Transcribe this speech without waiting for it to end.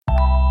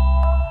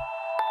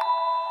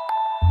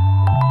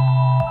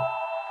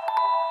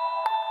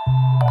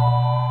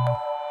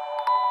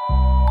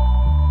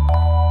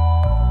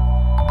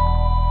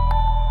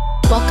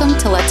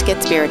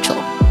Get Spiritual.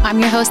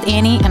 I'm your host,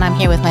 Annie, and I'm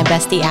here with my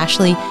bestie,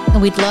 Ashley,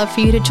 and we'd love for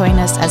you to join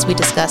us as we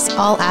discuss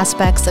all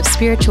aspects of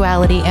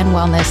spirituality and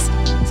wellness.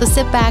 So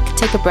sit back,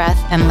 take a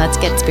breath, and let's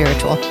get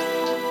spiritual.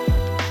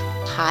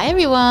 Hi,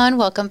 everyone.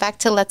 Welcome back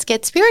to Let's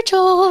Get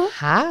Spiritual.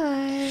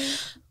 Hi.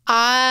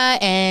 I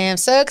am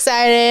so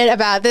excited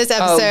about this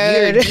episode.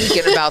 Oh, you're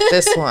geeking about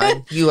this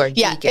one. You are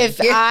geeking. Yeah, if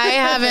I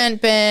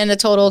haven't been a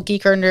total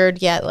geek or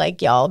nerd yet,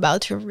 like y'all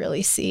about to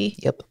really see.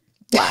 Yep.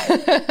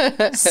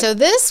 Why. So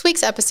this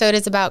week's episode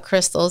is about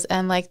crystals,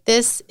 and like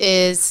this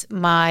is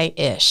my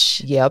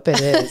ish. Yep,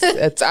 it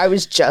is. I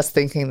was just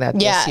thinking that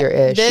this your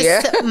ish.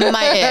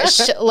 My ish.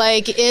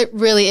 Like it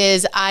really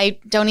is. I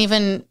don't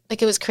even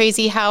like. It was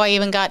crazy how I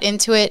even got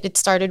into it. It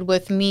started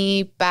with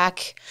me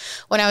back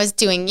when I was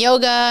doing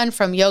yoga, and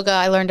from yoga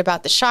I learned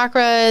about the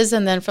chakras,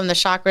 and then from the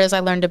chakras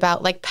I learned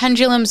about like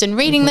pendulums and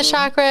reading the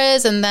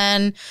chakras, and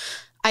then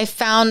I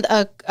found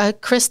a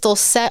crystal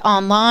set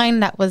online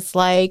that was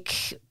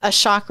like a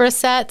chakra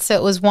set. So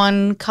it was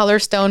one color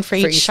stone for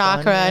each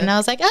chakra. One, yeah. And I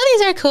was like, oh,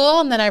 these are cool.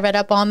 And then I read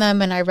up on them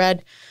and I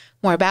read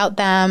more about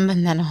them.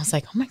 And then I was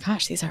like, oh my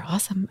gosh, these are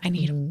awesome. I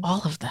need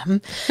all of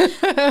them.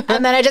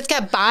 And then I just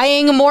kept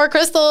buying more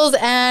crystals,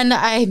 and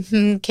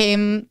it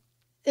came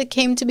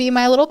to be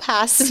my little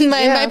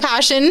my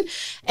passion.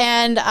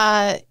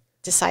 And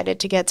decided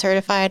to get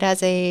certified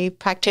as a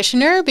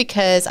practitioner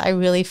because I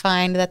really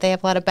find that they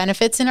have a lot of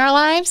benefits in our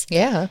lives.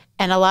 Yeah.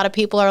 And a lot of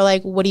people are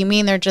like, what do you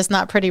mean they're just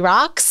not pretty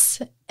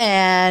rocks?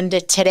 And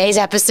today's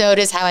episode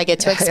is how I get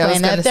to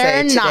explain that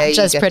they're not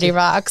just pretty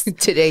rocks.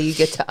 Today you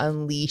get to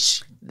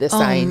unleash the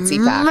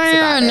sciencey facts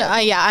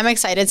about it. Yeah, I'm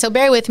excited. So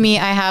bear with me.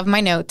 I have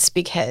my notes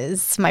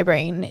because my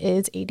brain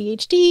is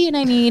ADHD and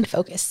I need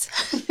focus.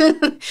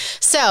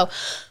 So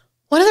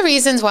one of the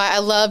reasons why I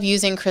love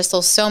using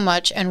crystals so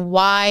much and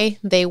why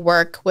they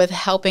work with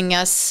helping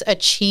us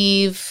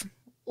achieve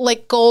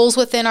like goals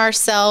within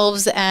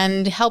ourselves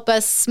and help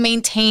us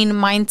maintain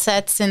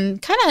mindsets and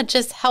kind of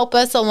just help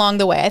us along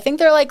the way. I think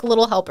they're like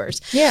little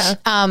helpers. Yeah.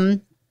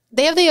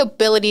 They have the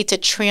ability to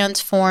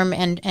transform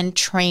and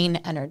train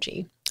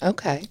energy.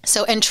 Okay.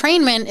 So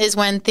entrainment is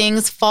when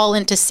things fall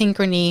into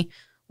synchrony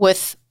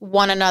with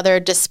one another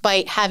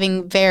despite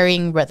having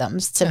varying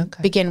rhythms to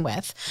begin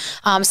with.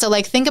 So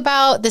like think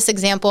about this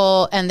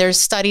example, and there's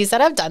studies that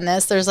have done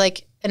this. There's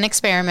like an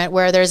experiment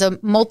where there's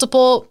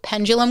multiple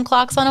pendulum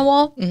clocks on a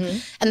wall,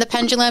 and the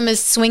pendulum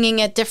is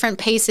swinging at different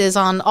paces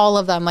on all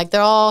of them. Like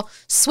they're all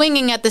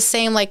swinging at the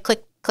same like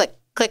click, click,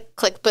 click,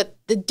 click, but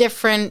the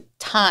different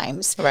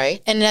times.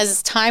 Right. And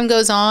as time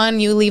goes on,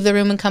 you leave the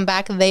room and come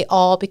back, they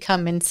all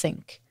become in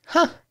sync.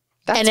 Huh.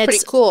 That's and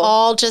pretty cool.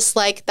 All just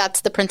like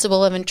that's the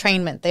principle of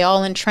entrainment. They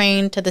all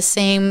entrain to the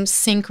same the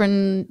same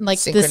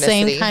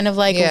kind of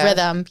like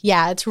rhythm.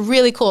 Yeah, it's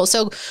really cool.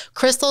 So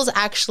crystals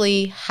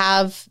actually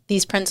have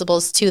these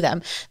principles to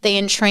them. They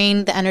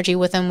entrain the energy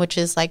with them, which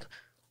is like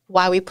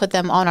why we put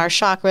them on our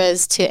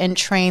chakras to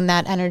entrain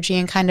that energy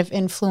and kind of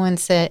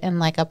influence it in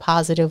like a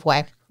positive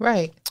way.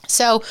 Right.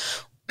 So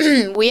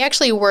we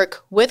actually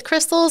work with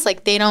crystals.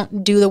 Like they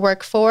don't do the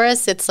work for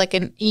us. It's like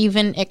an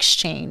even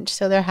exchange.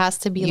 So there has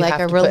to be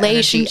like a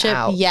relationship.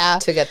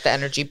 To get the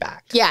energy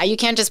back. Yeah. You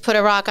can't just put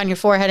a rock on your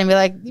forehead and be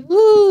like,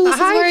 woo, this is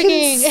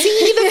working. Can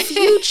see the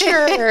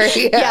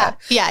future.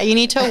 Yeah. You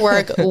need to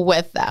work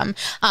with them.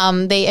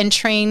 They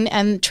entrain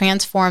and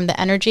transform the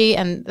energy,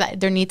 and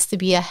there needs to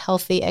be a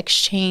healthy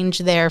exchange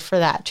there for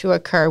that to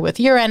occur with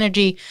your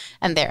energy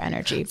and their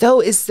energy.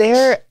 Though, is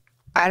there...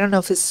 I don't know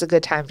if this is a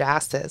good time to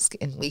ask this,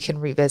 and we can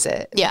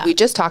revisit. Yeah. We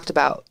just talked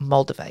about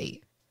moldavite.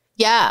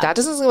 Yeah. That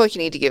doesn't seem like you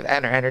need to give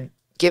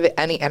it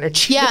any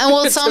energy. Yeah, and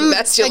well,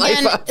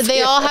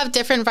 they all have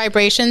different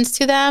vibrations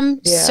to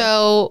them. Yeah.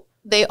 So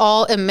they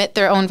all emit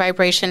their own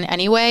vibration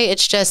anyway.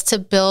 It's just to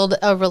build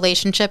a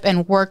relationship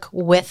and work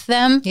with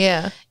them.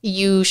 Yeah.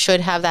 You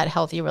should have that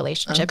healthy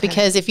relationship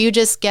because if you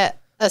just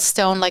get a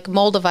stone like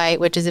moldavite,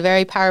 which is a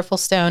very powerful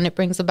stone, it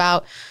brings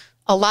about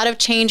a lot of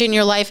change in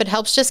your life. It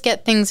helps just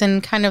get things in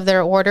kind of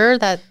their order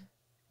that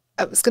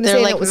I was going to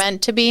say like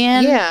meant to be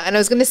in. Yeah. And I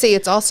was going to say,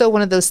 it's also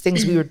one of those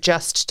things we were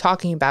just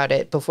talking about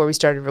it before we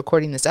started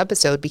recording this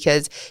episode,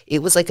 because it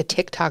was like a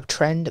TikTok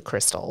trend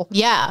crystal.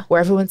 Yeah. Where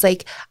everyone's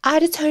like, I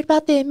just heard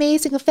about the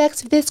amazing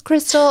effects of this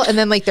crystal. And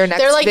then like their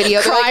next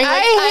video, crying, they're like,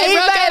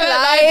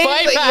 I hate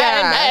my life.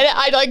 And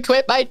I like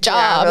quit my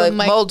job. Yeah,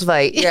 like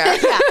moldavite. Yeah.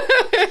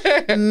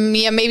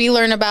 Yeah, maybe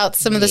learn about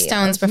some of the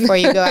stones before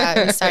you go out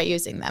and start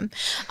using them.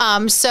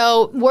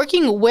 So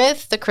working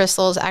with the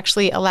crystals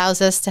actually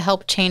allows us to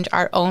help change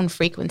our own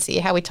frequency.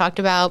 How we talked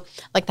about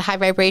like the high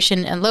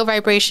vibration and low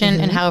vibration,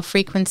 and how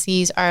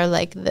frequencies are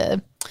like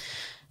the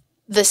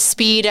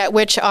speed at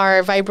which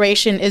our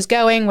vibration is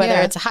going,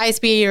 whether it's a high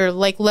speed or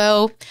like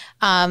low.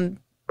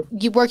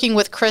 Working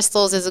with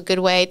crystals is a good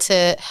way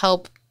to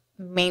help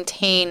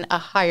maintain a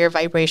higher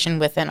vibration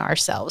within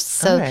ourselves.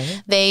 So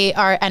they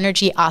are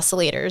energy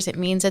oscillators. It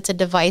means it's a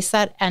device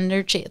that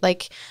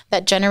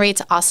that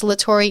generates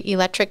oscillatory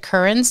electric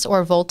currents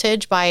or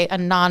voltage by a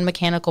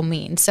non-mechanical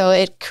means. So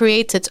it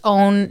creates its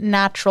own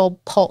natural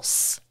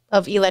pulse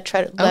of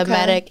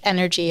electromagnetic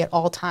energy at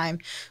all time,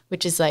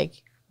 which is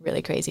like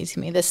really crazy to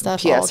me. This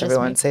stuff. P.S.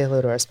 Everyone, say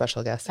hello to our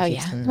special guest. Oh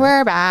yeah,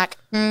 we're back.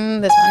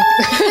 This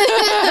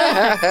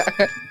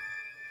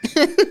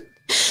one.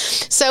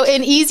 So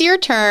in easier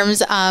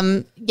terms,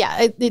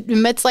 it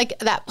emits like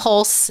that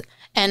pulse.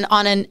 And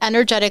on an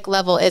energetic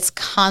level, it's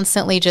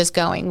constantly just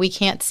going. We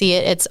can't see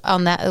it. It's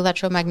on that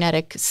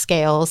electromagnetic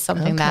scale,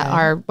 something that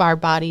our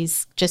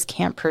bodies just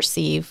can't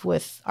perceive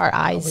with our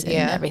eyes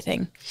and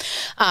everything.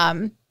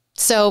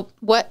 So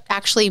what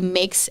actually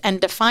makes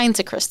and defines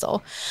a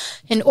crystal?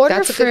 In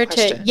order for it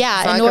to, it's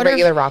not like a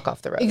regular rock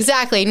off the road.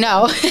 Exactly.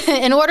 No.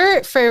 In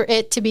order for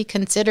it to be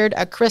considered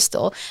a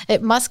crystal,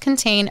 it must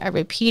contain a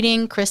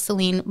repeating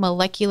crystalline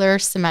molecular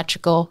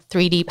symmetrical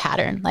 3D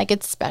pattern. Like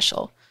it's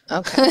special.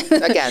 Okay.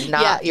 Again,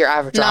 not your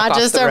average rock not off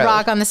just the a road.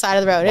 rock on the side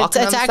of the road.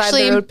 Walking It's on the actually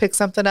side of the road, pick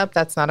something up.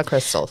 That's not a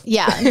crystal.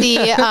 Yeah,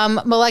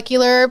 the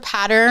molecular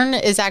pattern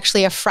is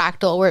actually a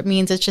fractal, where it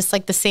means it's just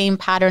like the same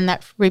pattern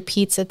that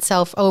repeats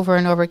itself over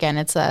and over again.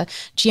 It's a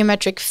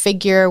geometric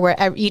figure where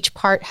each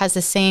part has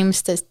the same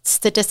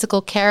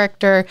statistical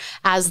character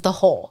as the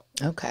whole.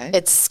 Okay.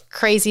 It's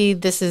crazy.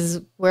 This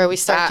is where we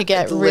start to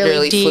get really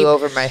literally deep. flew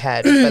over my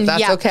head, but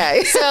that's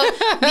okay. So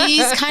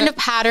these kind of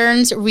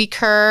patterns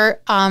recur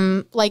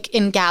like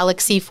in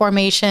galaxy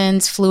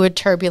formations, fluid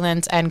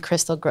turbulence, and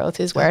crystal growth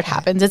is where it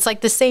happens. It's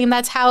like the same.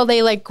 That's how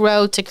they like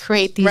grow to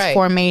create these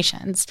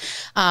formations.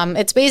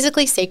 It's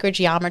basically sacred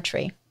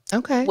geometry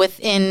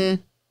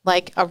within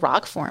like a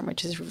rock form,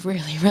 which is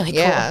really, really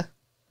cool.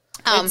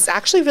 It's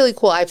actually really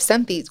cool. I've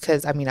sent these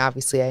because, I mean,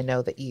 obviously I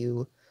know that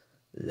you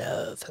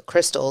love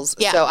crystals.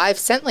 Yeah. So I've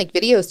sent like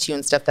videos to you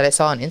and stuff that I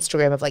saw on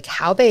Instagram of like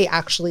how they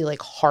actually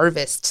like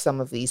harvest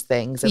some of these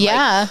things and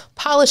like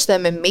polish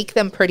them and make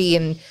them pretty.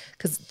 And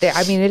because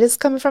I mean, it is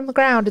coming from the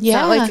ground. It's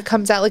not like it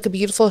comes out like a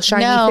beautiful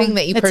shiny thing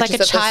that you purchase it's like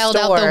a at child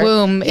the store. out the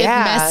womb. It's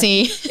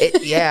messy.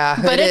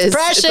 But it's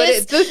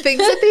precious. But the things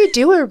that they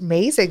do are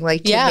amazing.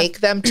 Like to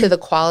make them to the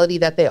quality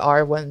that they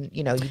are when,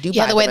 you know, you do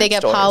buy the way them they at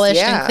get stores.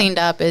 polished and cleaned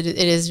up, it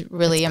is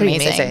really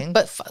amazing.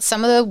 But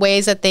some of the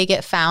ways that they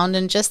get found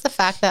and just the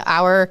fact that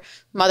our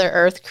Mother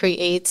Earth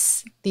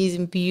creates these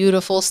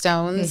beautiful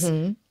stones,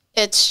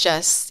 it's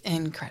just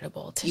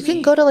incredible to me. You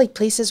can go to like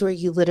places where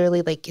you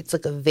literally like, it's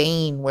like a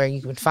vein where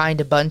you can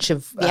find a bunch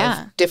of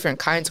different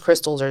kinds of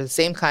crystals or the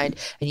same kind,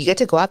 and you get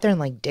to go out there and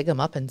like dig them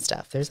up and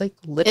stuff. There's like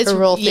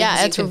literal things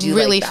it's you can do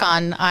really like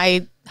fun.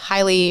 I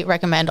highly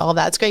recommend all of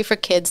that. It's great for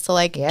kids to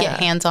like get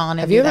hands on.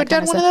 Have you ever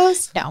done one of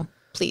those? No,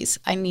 please.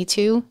 I need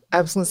to. I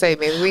was going to say,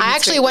 maybe I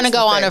actually want to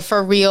go on a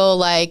for real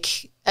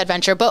like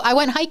adventure, but I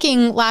went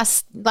hiking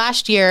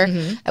last year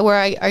where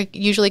I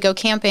usually go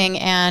camping,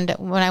 and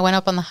when I went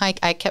up on the hike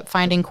I kept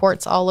finding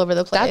quartz all over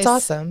the place. That's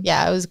awesome.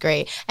 Yeah, it was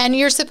great. And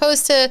you're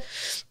supposed to,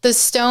 the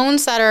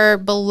stones that are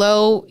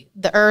below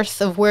the earth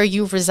of where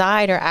you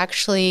reside are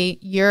actually,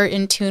 you're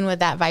in tune with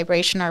that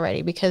vibration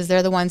already because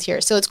they're the ones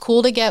here. So it's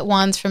cool to get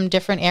ones from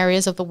different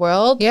areas of the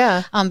world.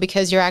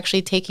 Because you're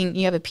actually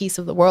you have a piece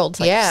of the world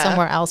like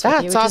somewhere else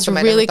with you, which awesome.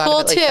 is really cool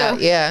like too.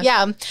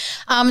 That.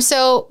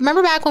 So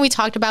remember back when we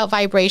talked about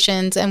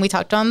vibrations and we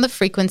talked on the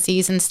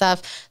frequencies and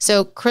stuff.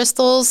 So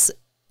crystals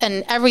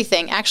and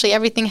everything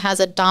has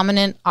a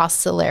dominant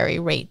oscillatory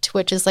rate,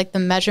 which is like the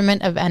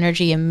measurement of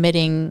energy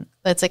emitting.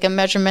 That's like a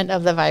measurement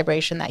of the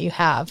vibration that you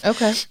have.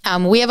 Okay.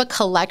 We have a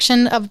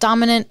collection of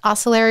dominant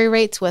oscillatory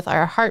rates. With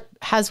our heart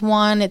has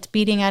one, it's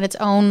beating at its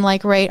own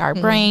like rate. Our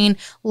brain,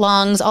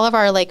 lungs, all of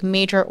our like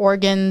major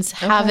organs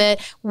have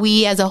it.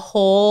 We as a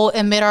whole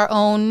emit our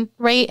own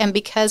rate. And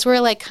because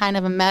we're like kind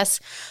of a mess,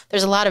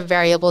 there's a lot of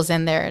variables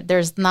in there.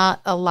 There's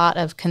not a lot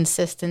of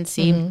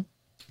consistency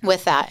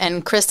with that.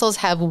 And crystals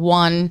have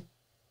one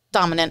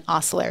dominant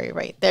oscillatory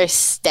rate. They're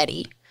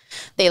steady.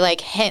 They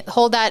like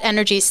hold that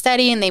energy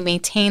steady and they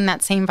maintain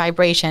that same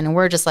vibration. And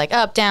we're just like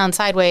up, down,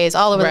 sideways,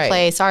 all over the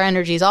place. Our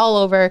energy's all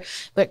over.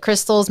 But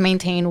crystals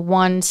maintain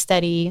one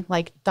steady,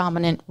 like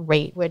dominant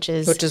rate, which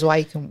is why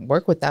you can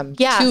work with them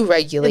to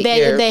regulate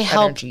they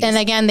help energies. And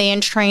again, they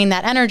entrain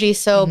that energy.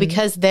 So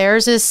because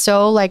theirs is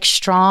so like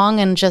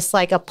strong and just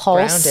like a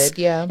pulse,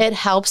 grounded, it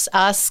helps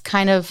us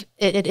kind of,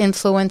 it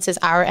influences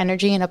our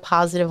energy in a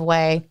positive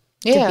way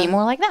to be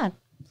more like that.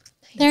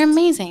 Nice. They're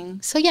amazing.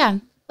 So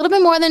a little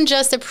bit more than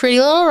just a pretty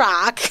little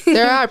rock.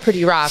 There are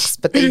pretty rocks,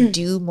 but they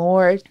do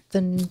more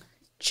than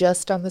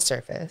just on the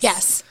surface.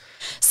 Yes.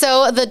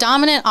 So the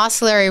dominant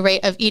oscillatory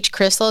rate of each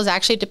crystal is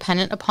actually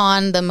dependent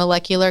upon the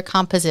molecular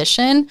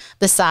composition,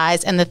 the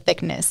size, and the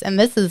thickness. And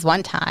this is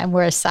one time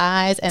where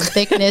size and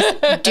thickness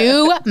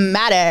do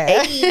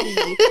matter.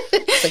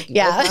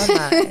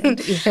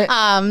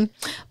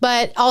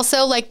 But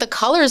also like the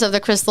colors of the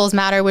crystals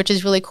matter, which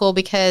is really cool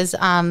because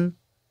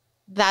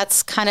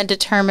that's kind of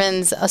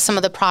determines some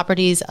of the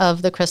properties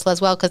of the crystal as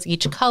well, because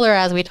each color,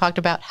 as we talked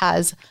about,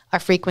 has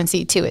a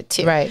frequency to it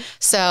too. Right.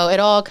 So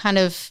it all kind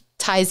of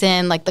ties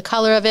in, like the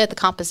color of it, the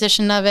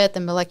composition of it, the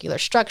molecular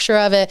structure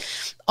of it.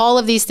 All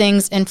of these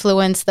things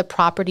influence the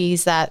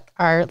properties that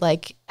are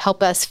like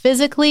help us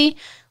physically,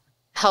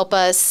 help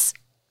us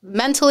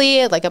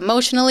mentally, like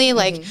emotionally,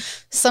 like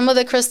some of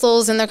the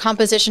crystals in their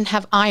composition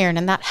have iron,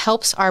 and that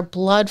helps our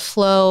blood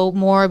flow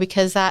more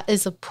because that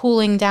is a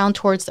pooling down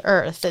towards the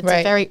earth. It's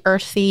a very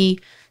earthy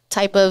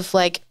type of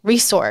like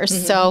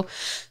resource. So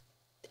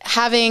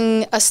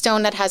having a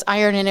stone that has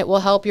iron in it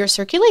will help your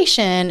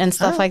circulation and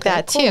stuff like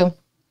that too.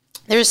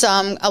 There's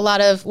one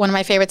of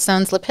my favorite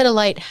stones,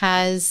 lepidolite,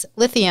 has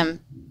lithium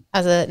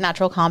as a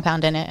natural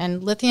compound in it.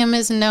 And lithium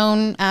is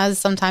known as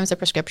sometimes a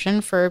prescription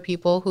for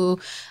people who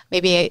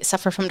maybe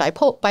suffer from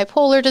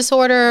bipolar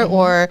disorder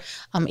or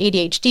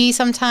ADHD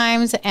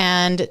sometimes.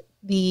 And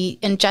the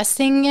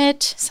ingesting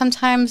it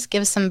sometimes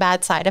gives some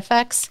bad side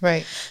effects.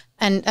 Right.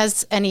 And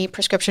as any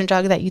prescription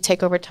drug that you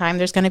take over time,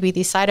 there's going to be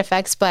these side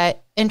effects.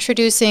 But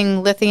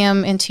introducing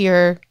lithium into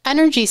your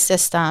energy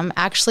system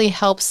actually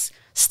helps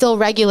still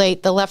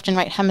regulate the left and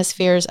right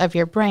hemispheres of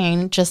your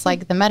brain, just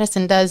like the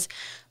medicine does.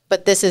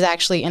 But this is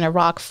actually in a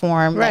rock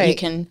form that you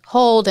can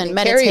hold and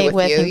meditate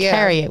with and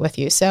carry it with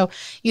you. So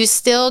you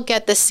still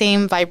get the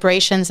same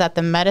vibrations that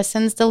the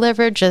medicines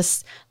deliver,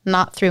 just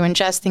not through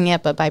ingesting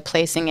it, but by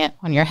placing it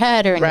on your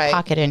head or in your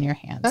pocket in your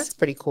hands. That's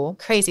pretty cool.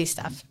 Crazy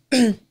stuff.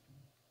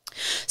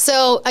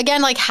 So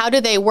again, like how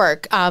do they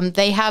work?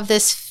 They have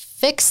this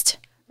fixed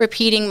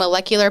repeating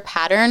molecular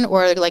pattern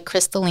or like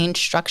crystalline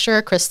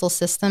structure. Crystal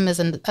system is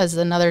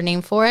another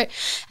name for it.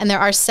 And there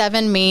are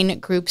 7 main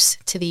groups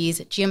to these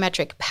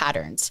geometric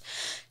patterns.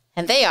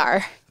 And they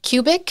are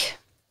cubic,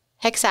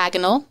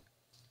 hexagonal,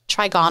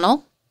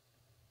 trigonal,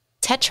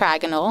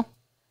 tetragonal,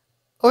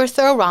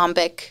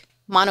 orthorhombic,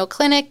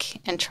 monoclinic,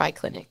 and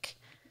triclinic.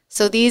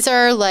 So these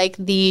are like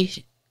the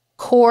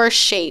core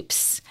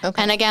shapes.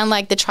 Okay. And again,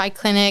 like the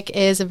triclinic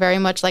is very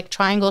much like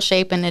triangle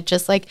shape, and it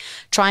just like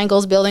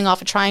triangles building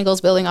off of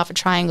triangles building off of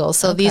triangles.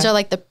 So these are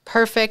like the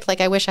perfect,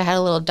 like I wish I had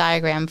a little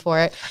diagram for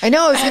it. I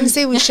know, I was going to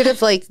say we should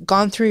have like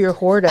gone through your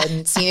Horta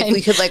and seen if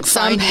we could like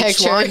find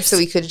each one so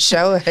we could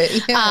show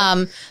it.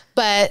 Yeah.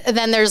 But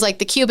then there's like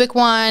the cubic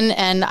one,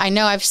 and I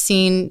know I've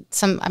seen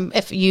some,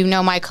 if you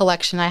know my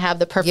collection, I have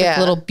the perfect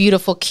little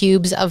beautiful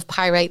cubes of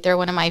pyrite. They're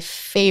one of my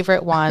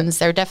favorite ones.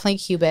 They're definitely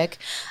cubic.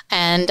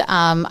 And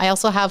I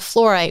also have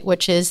fluorite,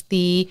 which is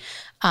the,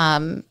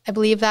 I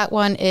believe that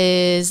one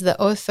is the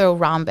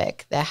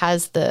orthorhombic that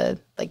has the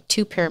like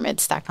 2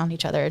 pyramids stacked on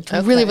each other. It's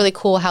really, really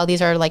cool how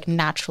these are like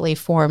naturally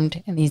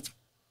formed in these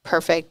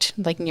perfect,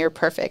 like near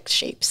perfect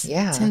shapes.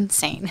 Yeah. It's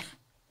insane.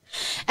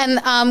 And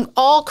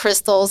all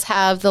crystals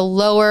have the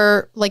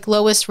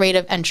lowest rate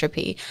of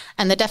entropy.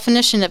 And the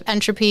definition of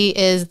entropy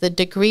is the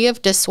degree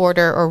of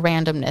disorder or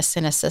randomness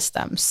in a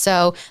system.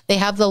 So they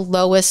have the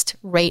lowest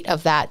rate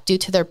of that due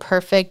to their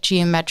perfect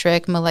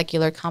geometric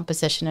molecular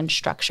composition and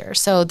structure.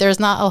 So there's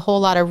not a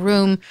whole lot of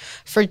room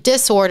for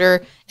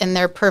disorder in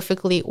their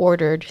perfectly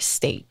ordered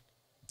state.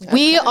 Okay.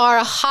 We are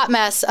a hot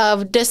mess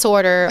of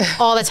disorder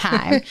all the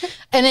time.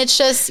 And it's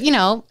just,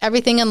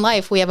 everything in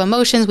life. We have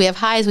emotions, we have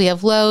highs, we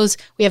have lows,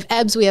 we have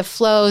ebbs, we have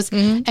flows.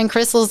 And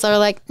crystals are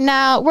like,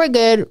 nah, we're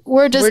good.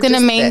 We're just going to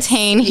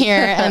maintain here.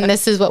 And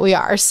this is what we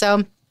are.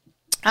 So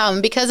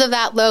because of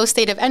that low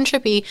state of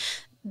entropy,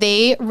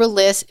 they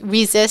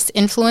resist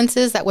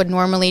influences that would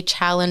normally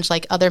challenge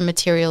like other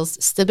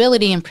materials'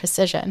 stability and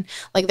precision.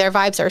 Like their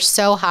vibes are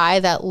so high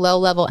that low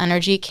level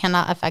energy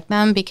cannot affect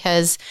them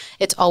because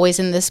it's always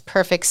in this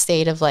perfect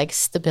state of like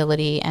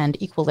stability and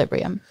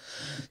equilibrium.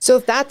 So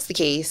if that's the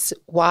case,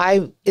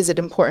 why is it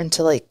important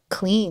to like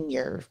clean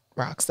your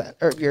rocks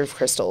or your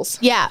crystals?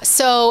 Yeah.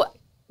 So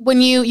when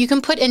you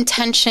can put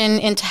intention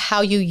into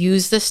how you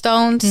use the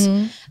stones,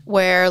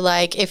 where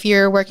like if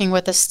you're working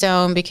with a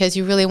stone because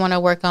you really want to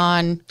work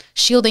on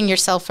shielding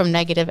yourself from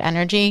negative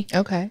energy,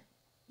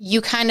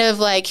 you kind of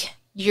like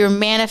you're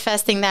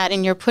manifesting that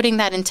and you're putting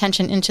that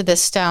intention into the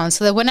stone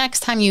so that when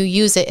next time you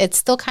use it, it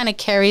still kind of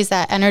carries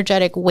that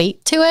energetic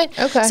weight to it.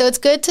 So it's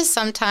good to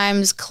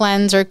sometimes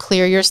cleanse or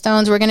clear your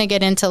stones. We're going to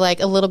get into like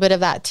a little bit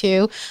of that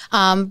too.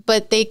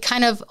 But they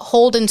kind of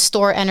hold and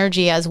store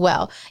energy as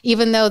well.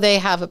 Even though they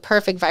have a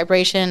perfect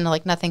vibration,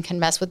 like nothing can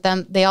mess with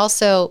them, they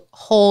also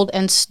hold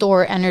and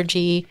store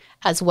energy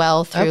as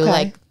well through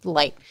like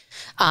light.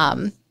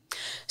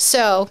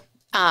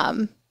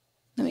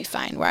 Let me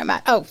find where I'm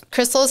at. Oh,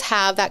 crystals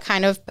have that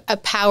kind of a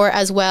power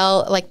as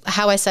well, like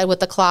how I said with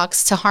the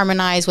clocks, to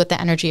harmonize with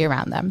the energy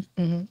around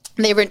them.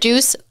 They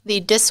reduce the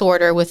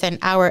disorder within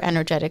our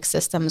energetic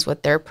systems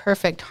with their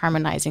perfect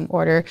harmonizing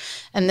order.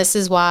 And this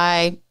is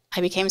why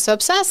I became so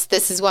obsessed.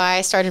 This is why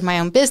I started my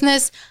own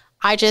business.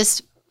 I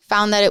just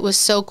found that it was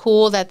so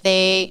cool that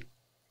they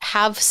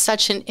have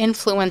such an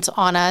influence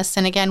on us.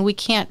 And again, we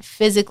can't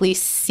physically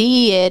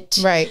see it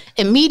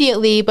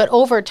immediately, but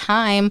over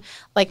time,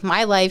 like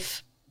my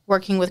life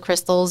working with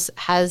crystals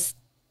has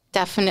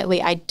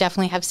I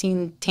definitely have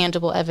seen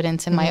tangible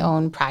evidence in my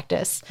own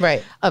practice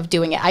of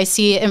doing it. I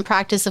see it in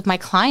practice of my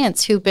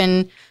clients who've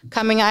been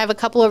coming. I have a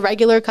couple of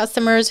regular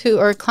customers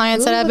or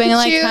clients that have been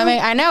like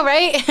coming. I know,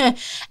 right?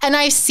 And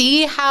I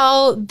see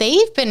how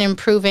they've been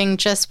improving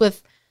just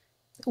with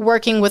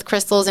working with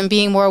crystals and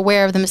being more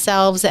aware of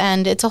themselves.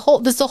 And there's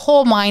a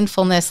whole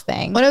mindfulness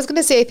thing. What I was going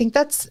to say, I think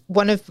that's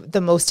one of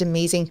the most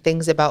amazing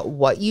things about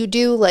what you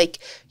do. Like,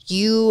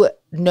 you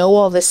know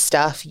all this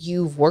stuff,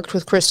 you've worked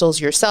with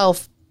crystals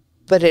yourself,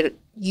 but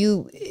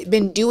you've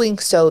been doing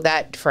so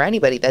that for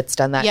anybody that's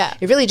done that,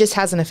 it really just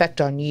has an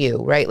effect on you,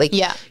 right? Like,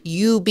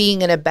 you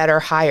being in a better,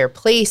 higher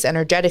place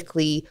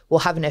energetically will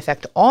have an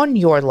effect on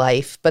your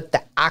life, but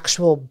the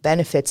actual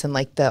benefits and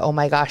like the, oh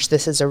my gosh,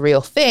 this is a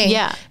real thing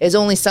is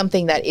only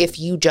something that if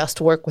you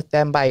just work with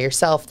them by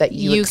yourself that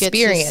you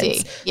experience.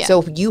 Get to see.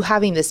 So you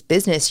having this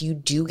business, you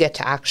do get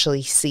to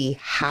actually see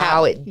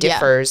how it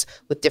differs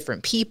with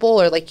different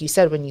people, or like you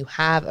said, when you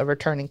have a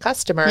returning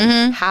customer,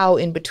 how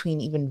in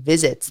between even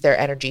visits their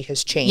energy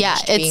has changed.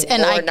 It's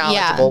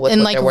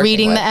and like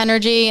reading the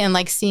energy and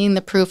like seeing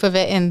the proof of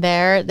it in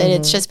there, that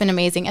it's just been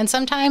amazing. And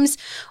sometimes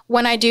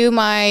when I do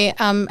my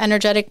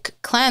energetic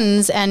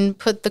cleanse and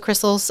put the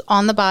crystals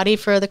on the body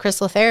for the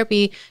crystal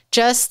therapy,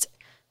 just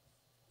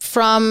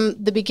from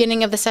the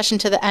beginning of the session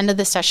to the end of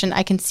the session,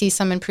 I can see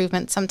some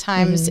improvement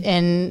sometimes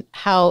in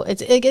how it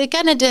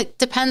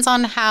depends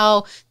on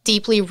how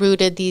deeply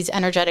rooted these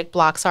energetic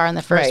blocks are in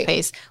the first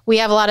place. We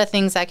have a lot of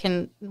things that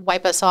can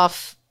wipe us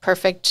off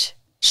perfect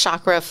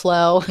chakra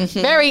flow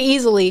very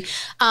easily.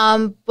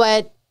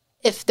 But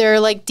if they're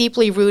like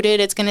deeply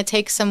rooted, it's going to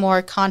take some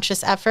more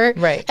conscious effort.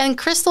 Right. And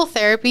crystal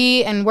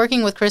therapy and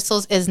working with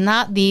crystals is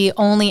not the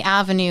only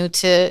avenue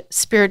to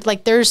spirit.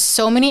 Like, there's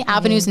so many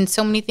avenues and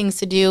so many things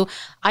to do.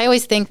 I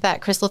always think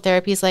that crystal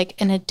therapy is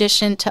like in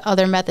addition to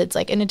other methods,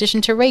 like in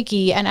addition to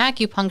Reiki and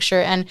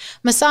acupuncture and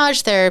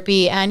massage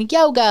therapy and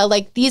yoga.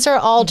 Like, these are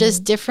all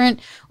just different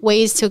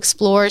ways to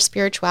explore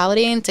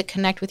spirituality and to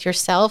connect with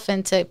yourself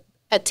and to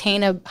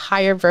attain a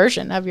higher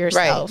version of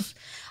yourself.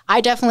 I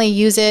definitely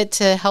use it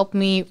to help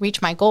me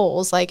reach my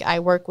goals. Like,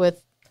 I work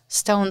with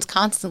stones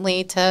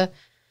constantly to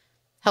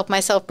help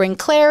myself bring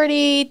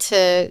clarity,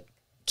 to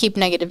keep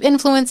negative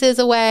influences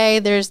away.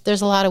 There's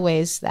a lot of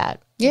ways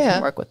that you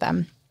can work with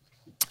them.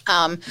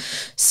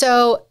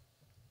 So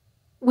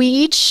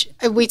we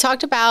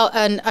talked about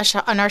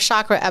on our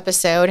chakra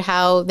episode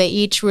how they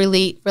each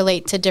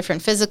relate to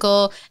different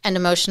physical and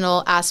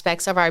emotional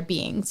aspects of our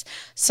beings.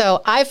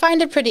 So I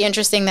find it pretty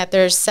interesting that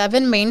there's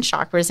 7 main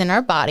chakras in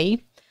our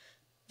body.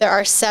 There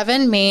are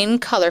 7 main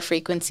color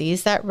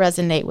frequencies that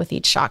resonate with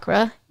each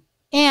chakra.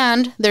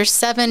 And there's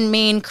 7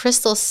 main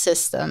crystal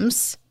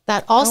systems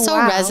that also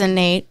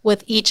resonate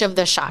with each of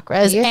the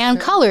chakras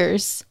and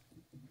colors.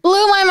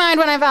 Blew my mind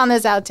when I found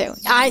this out too.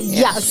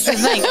 Yes.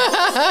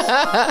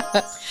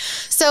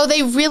 So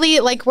they really,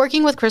 like,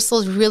 working with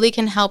crystals really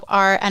can help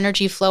our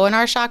energy flow in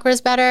our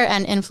chakras better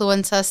and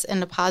influence us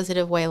in a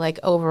positive way, like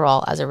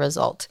overall as a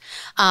result.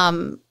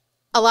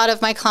 A lot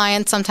of my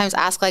clients sometimes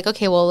ask, like,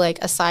 okay, well, like,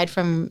 aside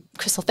from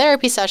crystal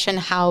therapy session,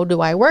 how do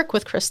I work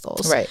with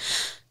crystals? Right.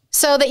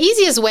 So the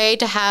easiest way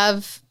to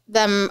have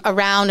them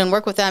around and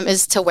work with them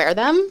is to wear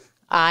them.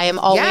 I am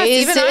always...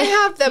 Yes, even I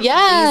have them.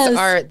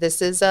 Yes.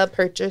 This is a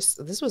purchase.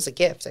 This was a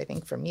gift, I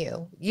think, from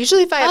you.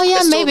 Usually if I have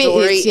crystal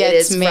jewelry, it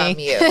is me. From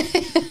you.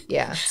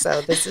 Yeah,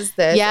 so this is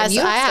this. Yes,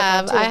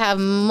 I have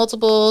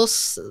multiple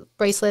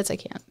bracelets. I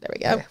can't. There we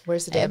go. Yeah,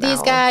 where's the damn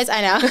these guys?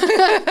 I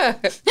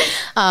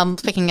know.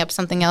 Picking up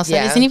something else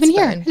that isn't even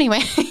here.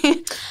 Anyway,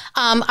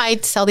 I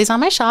sell these on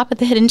my shop at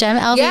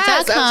thehiddengemlv.com. Yes, I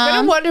was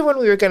going to wonder when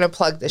we were going to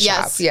plug the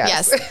shop.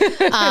 Yes.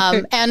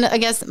 And I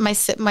guess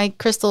my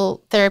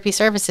crystal therapy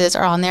services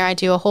are on there. I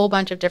do a whole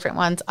bunch of different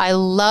ones. I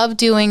love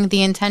doing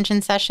the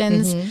intention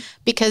sessions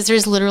because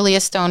there's literally a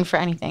stone for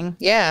anything.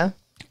 Yeah.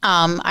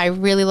 I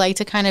really like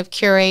to kind of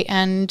curate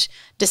and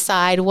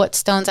decide what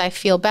stones I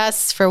feel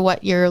best for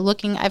what you're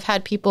looking. I've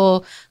had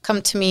people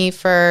come to me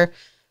for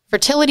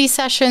fertility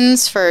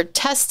sessions, for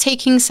test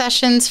taking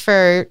sessions,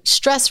 for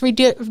stress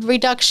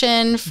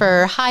reduction,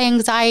 for high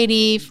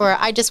anxiety, for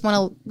I just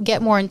want to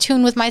get more in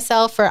tune with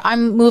myself, for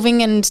I'm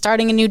moving and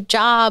starting a new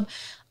job.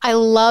 I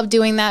love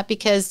doing that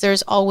because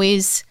there's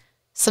always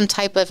some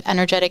type of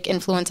energetic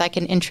influence I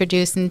can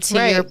introduce into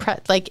your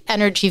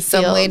energy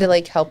field. Some way to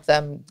like help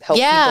people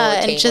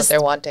attain what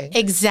they're wanting.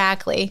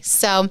 Exactly.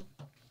 So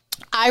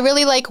I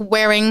really like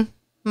wearing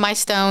my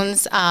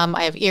stones.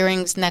 I have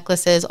earrings,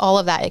 necklaces, all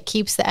of that. It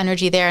keeps the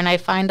energy there. And I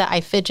find that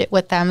I fidget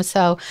with them.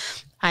 So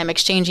I'm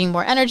exchanging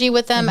more energy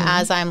with them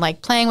as I'm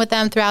like playing with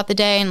them throughout the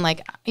day. And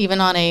like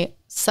even on a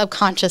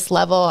subconscious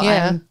level,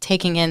 I'm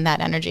taking in that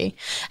energy.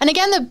 And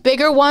again, the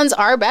bigger ones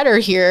are better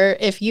here.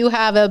 If you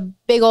have a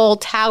big old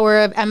tower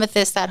of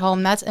amethyst at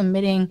home, that's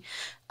emitting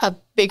a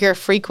bigger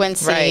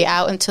frequency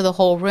out into the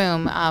whole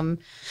room.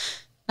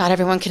 Not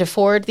everyone could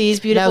afford these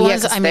beautiful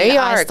ones. I mean, they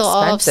are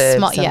expensive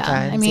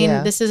sometimes. I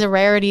mean, this is a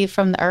rarity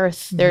from the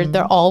earth.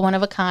 They're all one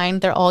of a kind.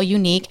 They're all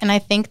unique. And I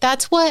think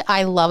that's what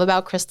I love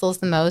about crystals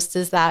the most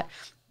is that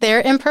their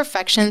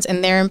imperfections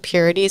and their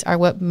impurities are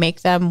what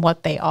make them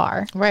what they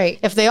are. Right.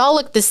 If they all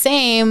look the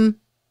same,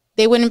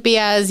 they wouldn't be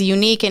as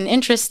unique and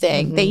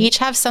interesting. Mm-hmm. They each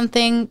have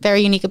something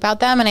very unique about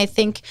them. And I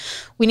think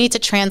we need to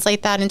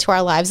translate that into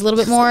our lives a little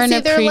bit more and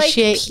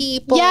appreciate like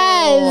people.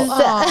 Yes.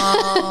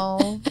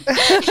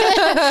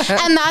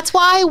 And that's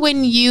why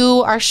when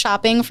you are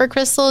shopping for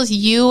crystals,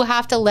 you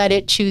have to let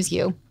it choose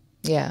you.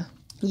 Yeah.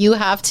 You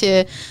have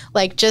to,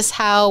 like, just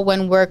how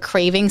when we're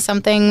craving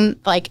something,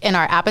 like in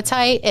our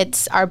appetite,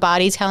 it's our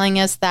body telling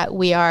us that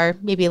we are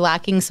maybe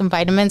lacking some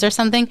vitamins or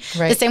something.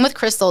 Right. The same with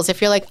crystals.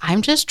 If you're like,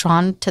 I'm just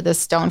drawn to this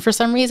stone for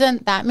some reason,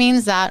 that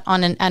means that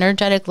on an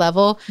energetic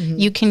level,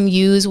 you can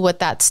use what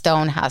that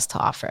stone has to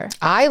offer.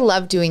 I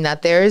love doing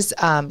that. There's,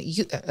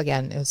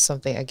 again, it was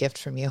a gift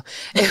from you.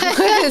 It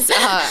was,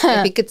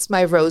 I think it's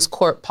my rose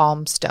quartz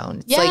palm stone.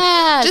 It's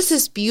like just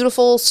this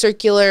beautiful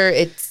circular,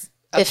 it's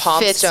a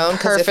palm stone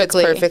because it fits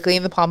perfectly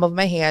in the palm of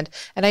my hand.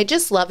 And I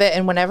just love it.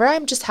 And whenever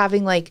I'm just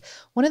having like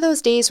one of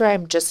those days where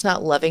I'm just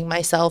not loving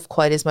myself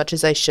quite as much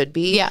as I should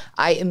be,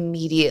 I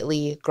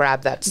immediately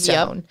grab that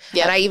stone.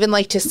 Yep. And I even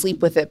like to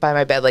sleep with it by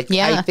my bed. Like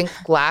I think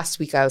last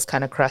week I was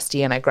kind of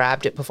crusty and I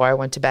grabbed it before I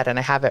went to bed and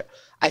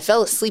I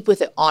fell asleep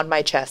with it on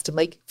my chest. I'm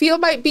like, feel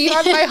my beat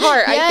on my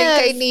heart. I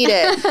think I need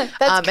it.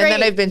 That's great. And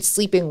then I've been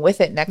sleeping with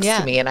it next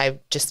to me and I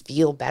just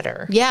feel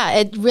better. Yeah,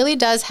 it really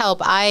does help.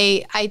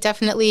 I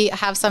definitely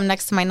have some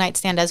next to my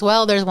nightstand as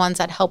well. There's ones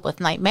that help with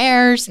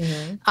nightmares.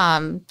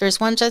 Mm-hmm. There's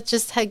ones that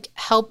just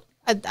help.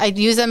 I'd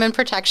use them in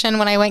protection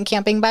when I went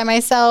camping by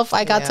myself.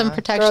 I got some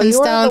protection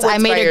stones. I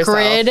made a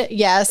grid.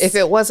 Yes. If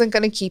it wasn't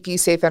going to keep you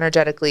safe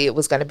energetically, it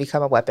was going to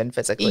become a weapon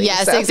physically.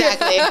 Yes,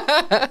 exactly.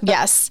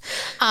 Yes.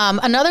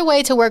 Another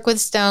way to work with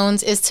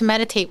stones is to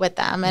meditate with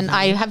them. And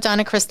I have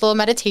done a crystal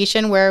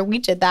meditation where we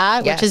did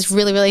that, which is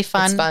really, really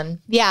fun. It's fun.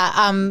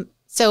 Yeah.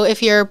 So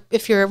if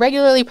you're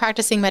regularly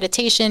practicing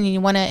meditation and you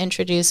want to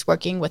introduce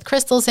working with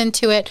crystals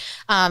into it,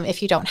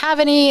 if you don't have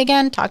any,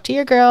 again, talk to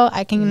your girl.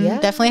 I can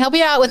definitely help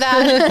you out with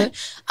that.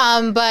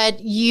 But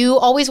you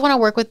always want to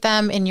work with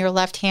them in your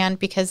left hand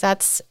because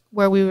that's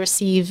where we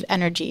receive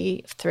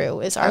energy through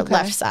is our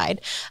left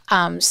side.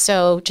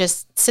 So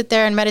just sit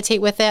there and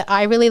meditate with it.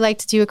 I really like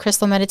to do a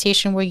crystal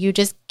meditation where you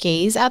just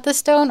gaze at the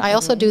stone. I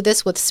also do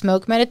this with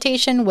smoke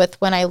meditation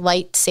when I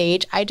light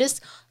sage. I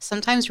just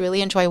sometimes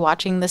really enjoy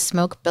watching the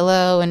smoke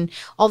billow and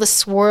all the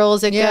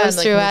swirls it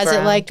goes through as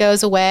it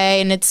goes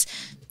away. And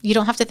you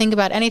don't have to think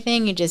about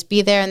anything. You just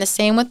be there. And the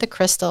same with the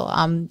crystal.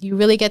 You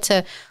really get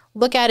to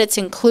look at its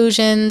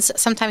inclusions.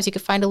 Sometimes you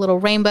could find a little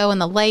rainbow in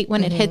the light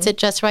when it hits it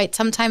just right.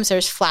 Sometimes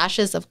there's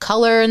flashes of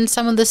color in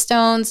some of the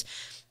stones.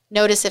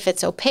 Notice if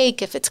it's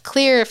opaque, if it's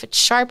clear, if it's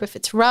sharp, if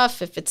it's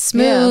rough, if it's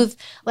smooth.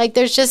 Like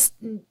there's just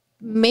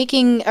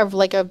making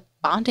a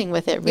bonding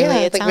with it, really. Yeah,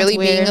 it like really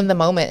weird. Being in the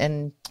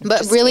moment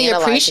but really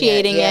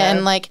appreciating it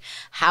and like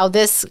how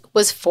this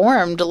was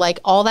formed, like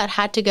all that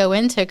had to go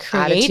into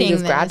creating attitude of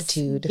this.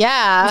 Gratitude.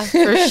 Yeah,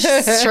 for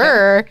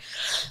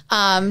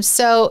sure.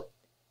 So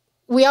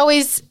we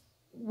always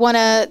want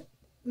to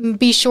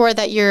be sure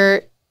that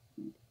you're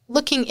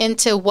looking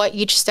into what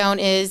each stone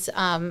is.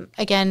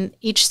 Again,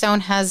 each stone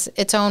has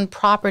its own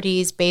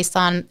properties based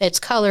on its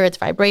color, its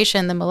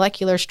vibration, the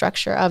molecular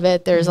structure of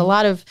it. There's a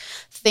lot of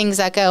things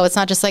that go. It's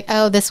not just like,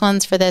 oh, this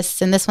one's for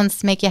this and this one's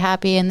to make you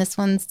happy and this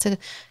one's to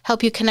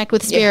help you connect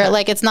with spirit.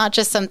 Like it's not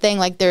just something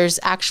like there's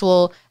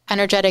actual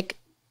energetic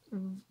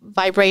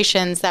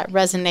vibrations that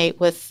resonate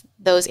with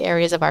those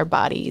areas of our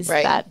bodies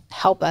that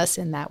help us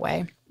in that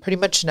way. Pretty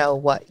much know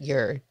what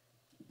you're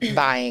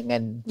buying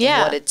and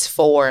what it's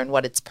for and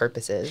what its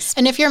purpose is.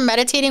 And if you're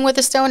meditating with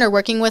a stone or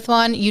working with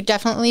one, you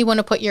definitely want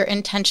to put your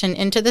intention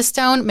into the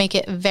stone, make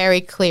it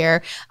very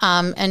clear,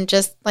 and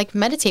just like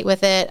meditate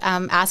with it.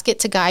 Ask it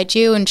to guide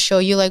you and show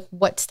you like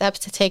what steps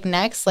to take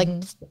next. Like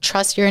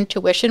trust your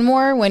intuition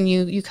more when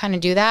you kind of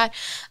do that,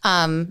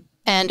 and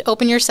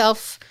open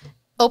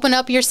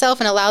up yourself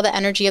and allow the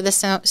energy of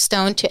the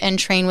stone to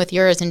entrain with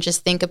yours, and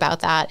just think about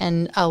that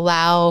and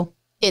allow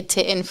it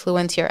to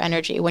influence your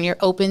energy. When you're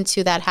open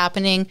to that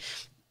happening,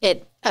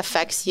 it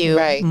affects you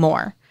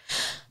more.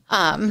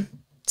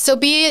 So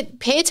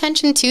pay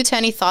attention to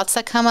any thoughts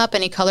that come up,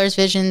 any colors,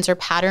 visions, or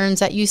patterns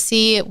that you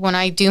see. When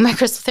I do my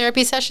crystal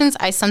therapy sessions,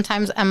 I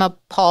sometimes am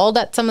appalled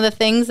at some of the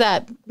things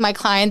that my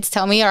clients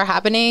tell me are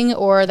happening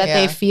or that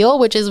they feel,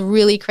 which is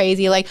really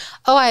crazy. Like,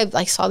 oh,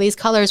 I saw these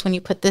colors when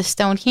you put this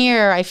stone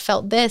here. I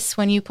felt this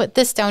when you put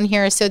this stone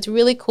here. So it's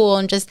really cool,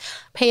 and just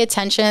pay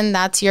attention.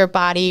 That's your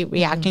body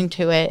reacting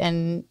to it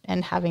and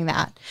having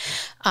that.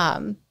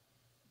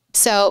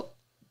 So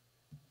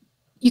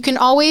you can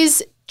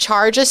always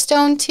charge a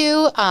stone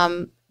too.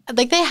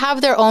 Like they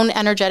have their own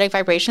energetic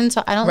vibration.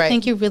 So I don't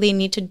think you really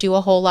need to do a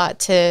whole lot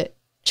to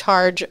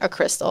charge a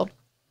crystal.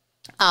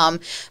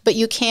 But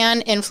you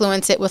can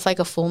influence it with like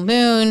a full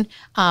moon.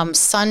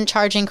 Sun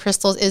charging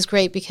crystals is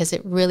great because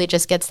it really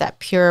just gets that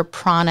pure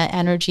prana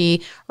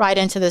energy right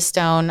into the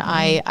stone.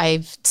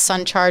 I've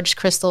sun charged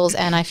crystals,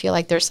 and I feel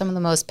like they're some of the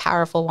most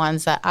powerful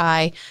ones that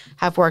I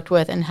have worked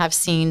with and have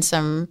seen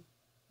some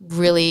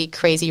really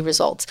crazy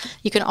results.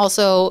 You can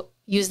also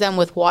use them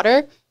with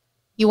water.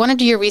 You want to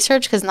do your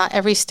research because not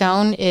every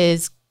stone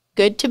is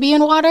good to be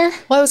in water.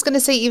 Well, I was going to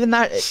say, even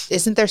that,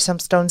 isn't there some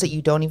stones that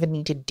you don't even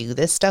need to do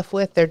this stuff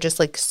with? They're just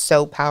like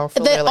so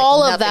powerful. Like,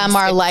 all of them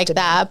are like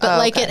that, but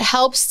like it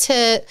helps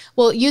to,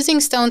 using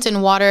stones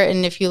in water.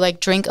 And if you like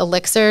drink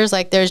elixirs,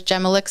 like there's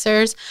gem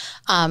elixirs,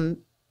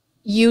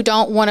 you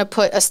don't want to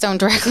put a stone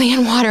directly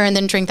in water and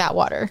then drink that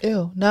water.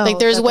 Ew, no. Like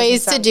there's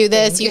ways to do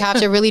this. You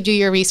have to really do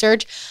your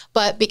research,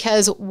 but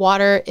because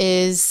water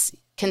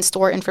can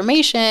store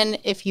information,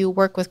 if you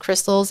work with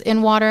crystals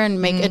in water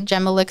and make a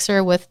gem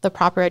elixir with the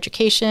proper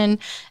education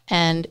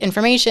and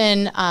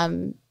information,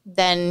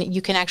 then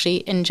you can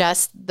actually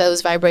ingest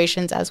those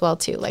vibrations as well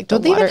too. Like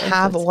don't they even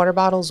have water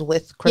bottles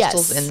with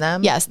crystals in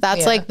them? Yes,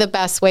 that's like the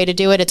best way to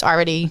do it. It's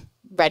already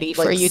ready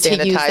for you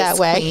to use that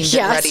way.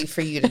 Yes. Ready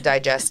for you to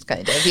digest,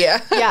 kind of.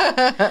 Yeah.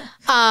 Yeah.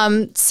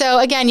 So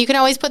again, you can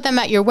always put them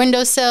at your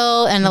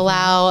windowsill and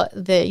allow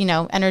the,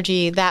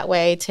 energy that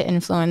way to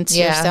influence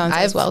your stones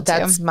as well too.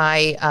 That's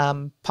my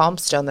palm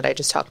stone that I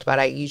just talked about.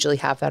 I usually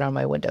have that on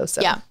my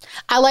windowsill. Yeah.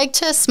 I like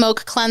to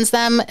smoke cleanse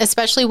them,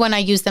 especially when I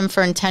use them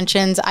for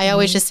intentions. I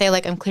always just say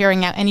like I'm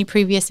clearing out any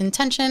previous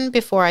intention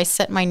before I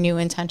set my new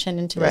intention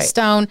into the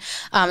stone.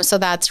 So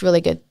that's really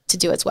good to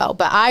do as well.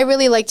 But I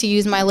really like to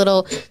use my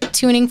little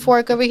tuning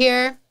fork over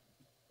here.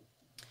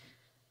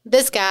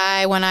 This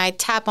guy, when I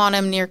tap on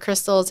him near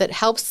crystals, it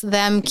helps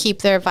them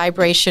keep their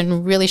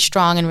vibration really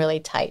strong and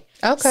really tight.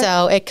 Okay.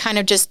 So it kind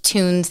of just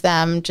tunes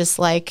them just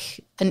like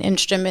an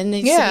instrument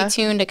needs to be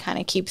tuned. It kind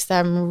of keeps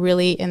them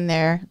really in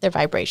their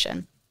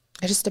vibration.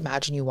 I just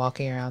imagine you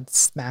walking around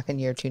smacking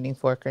your tuning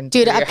fork. And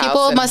dude,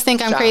 people must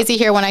think I'm crazy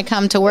here when I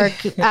come to work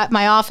at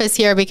my office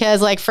here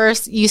because like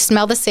first you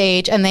smell the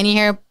sage and then you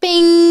hear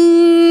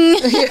bing.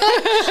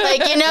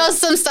 Like,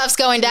 some stuff's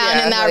going down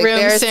in that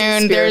room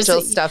soon. There's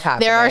stuff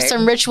happening. There are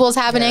some rituals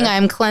happening.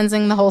 I'm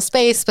cleansing the whole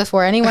space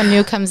before anyone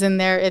new comes in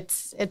there.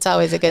 It's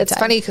always a good time. It's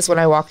funny because when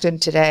I walked in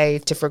today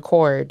to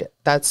record,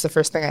 that's the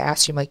first thing I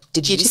asked you. I'm like,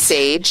 did you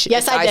sage?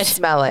 Yes, I did.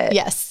 Smell it.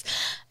 Yes.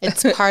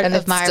 It's part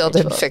of my still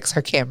ritual. Didn't fix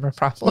our camera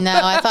problem. No,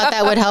 I thought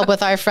that would help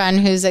with our friend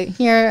who's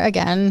here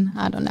again.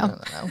 I don't know.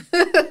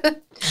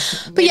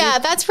 But yeah,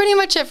 that's pretty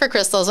much it for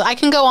crystals. I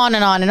can go on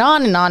and on and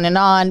on and on and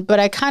on,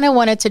 but I kind of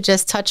wanted to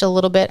just touch a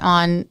little bit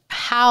on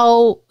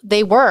how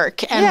they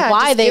work and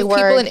why they work.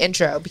 People an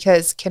intro,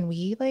 because can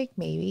we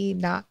maybe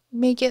not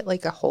make it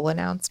like a whole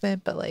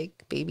announcement, but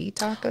baby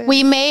talk?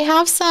 We may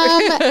have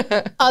some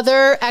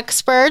other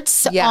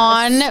experts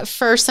on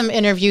for some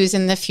interviews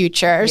in the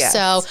future. Yes.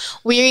 So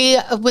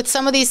with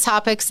some of these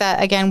topics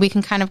that, again, we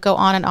can kind of go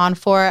on and on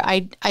for,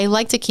 I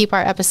like to keep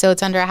our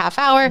episodes under a half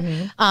hour.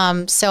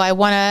 Mm-hmm. So I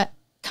want to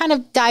kind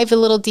of dive a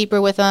little deeper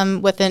with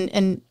them, with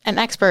an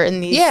expert in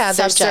these subjects.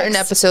 There's certain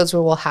episodes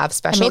where we'll have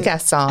special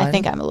guests on. I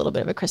think I'm a little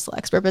bit of a crystal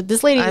expert, but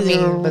this lady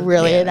is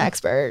really an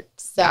expert.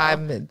 So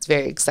I'm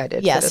very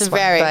excited. Yes, for this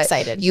very one.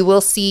 excited. You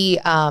will see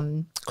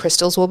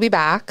Crystals will be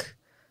back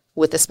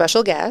with a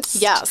special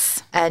guest.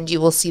 Yes. And you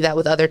will see that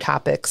with other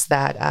topics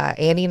that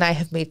Annie and I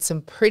have made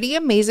some pretty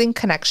amazing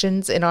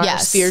connections in our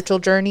spiritual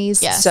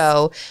journeys. Yes.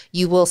 So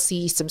you will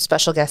see some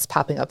special guests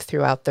popping up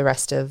throughout the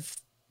rest of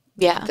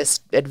this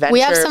adventure. We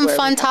have some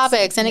fun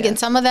topics. And again,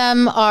 some of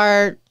them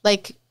are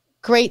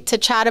great to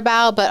chat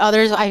about, but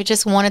others I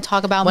just want to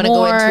talk about more. Want to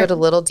go into it a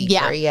little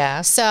deeper, yeah.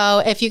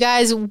 So if you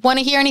guys want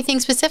to hear anything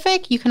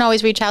specific, you can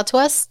always reach out to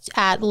us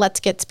at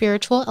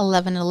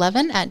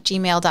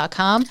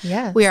letsgetspiritual1111@gmail.com.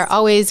 Yes. We are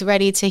always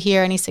ready to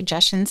hear any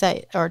suggestions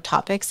or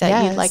topics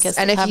that you'd like us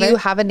to cover. And if you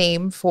have a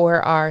name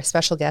for our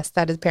special guest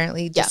that is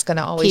apparently just going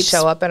to always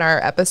show up in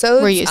our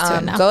episodes, we're used to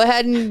it now. Go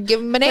ahead and give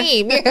them a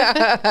name. So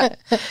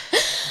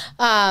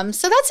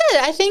that's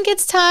it. I think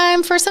it's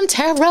time for some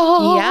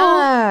tarot.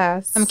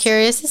 Yes. I'm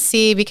curious to see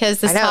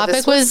because this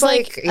topic was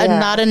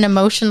not an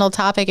emotional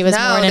topic. It was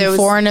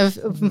more an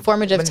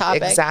informative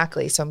topic.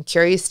 Exactly. So I'm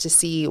curious to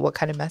see what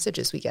kind of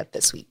messages we get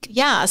this week.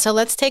 Yeah. So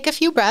let's take a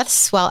few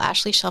breaths while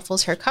Ashley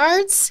shuffles her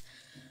cards.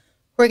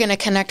 We're going to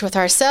connect with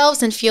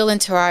ourselves and feel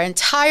into our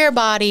entire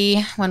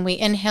body when we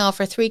inhale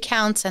for 3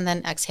 counts and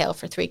then exhale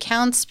for 3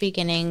 counts,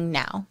 beginning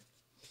now.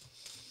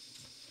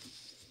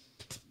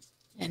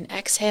 And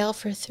exhale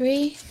for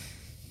 3.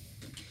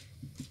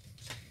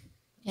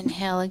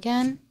 Inhale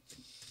again.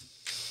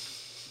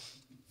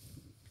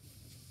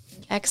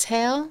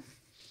 Exhale.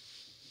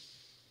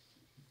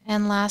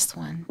 And last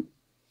one.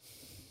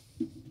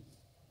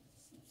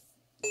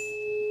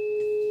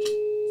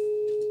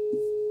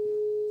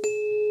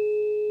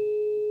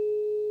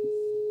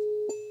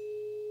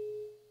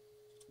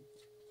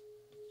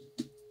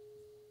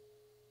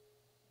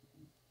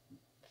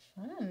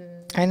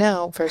 I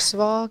know. First of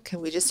all,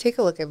 can we just take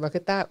a look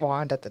at that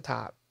wand at the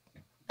top?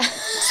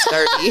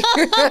 Sturdy.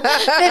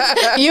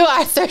 You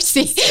are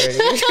thirsty. Sturdy.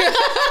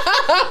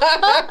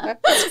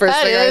 That's the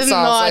first thing I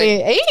saw.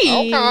 Naughty.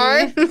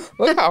 Okay.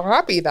 Look how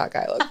happy that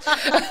guy looks.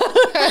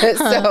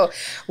 So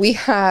we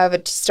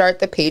have to start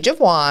the Page of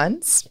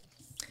Wands,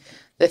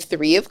 the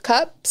 3 of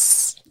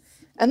Cups,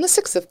 and the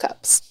 6 of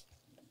Cups.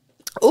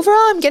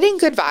 Overall, I'm getting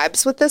good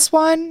vibes with this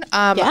one.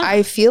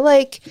 I feel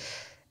like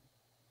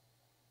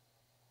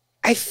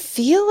I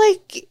feel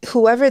like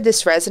whoever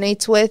this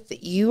resonates with,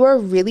 you are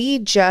really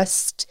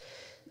just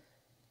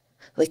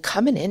like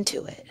coming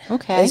into it.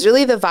 Okay. It's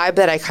really the vibe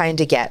that I kind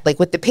of get. Like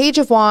with the Page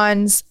of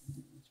Wands,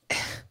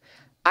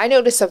 I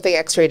noticed something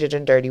X-rated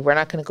and dirty. We're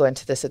not going to go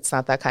into this. It's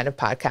not that kind of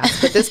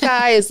podcast. But this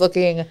guy is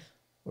looking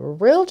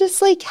real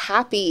just like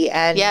happy.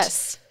 And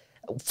yes.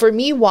 For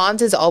me,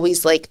 Wands is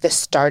always like the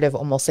start of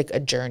almost like a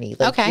journey.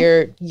 Like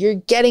you're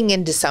getting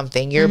into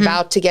something. You're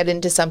about to get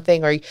into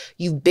something, or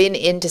you've been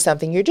into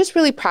something. You're just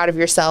really proud of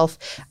yourself.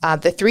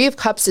 The Three of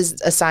Cups is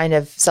a sign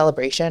of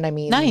celebration. I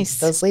mean, nice.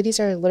 Those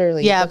ladies are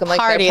literally looking like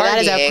they're partying, that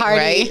is a party.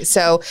 Right?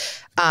 So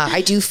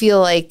I do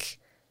feel like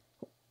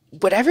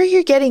whatever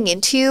you're getting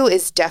into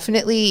is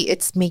definitely,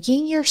 it's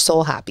making your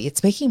soul happy.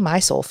 It's making my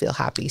soul feel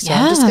happy. So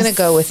I'm just going to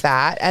go with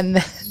that. And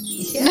then,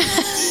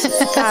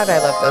 God, I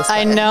love those.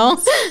 I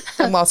know.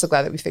 I'm also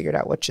glad that we figured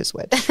out which is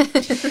which.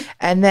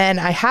 And then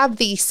I have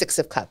the Six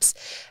of Cups.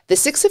 The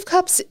Six of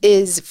Cups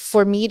is,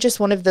 for me, just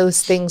one of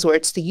those things where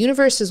it's the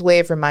universe's way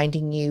of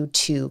reminding you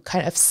to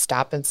kind of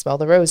stop and smell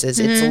the roses.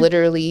 It's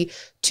literally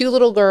two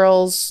little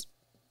girls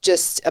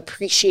just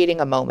appreciating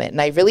a moment.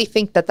 And I really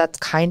think that that's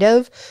kind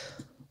of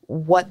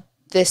what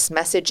this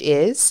message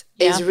is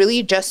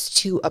really just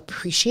to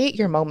appreciate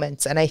your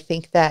moments. And I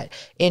think that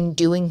in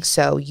doing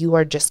so,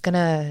 you're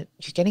gonna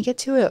get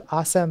to an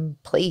awesome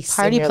place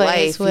in your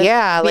life. With,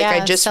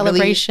 I just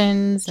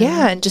celebrations. Really,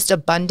 and just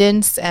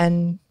abundance,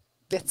 and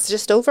it's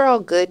just overall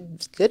good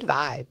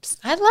vibes.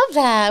 I love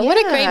that. Yes. What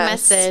a great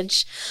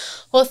message.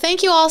 Well,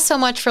 thank you all so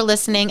much for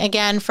listening.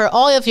 Again, for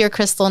all of your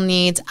crystal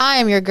needs, I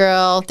am your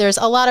girl. There's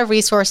a lot of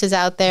resources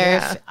out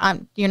there.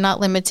 You're not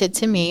limited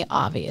to me,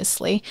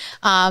 obviously.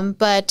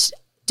 But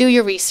do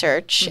your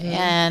research.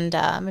 And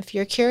if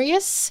you're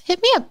curious,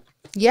 hit me up.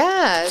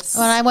 Yes.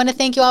 Well, I want to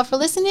thank you all for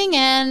listening,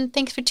 and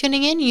thanks for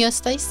tuning in. You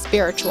stay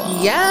spiritual.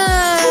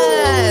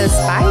 Yes.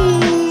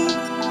 Bye.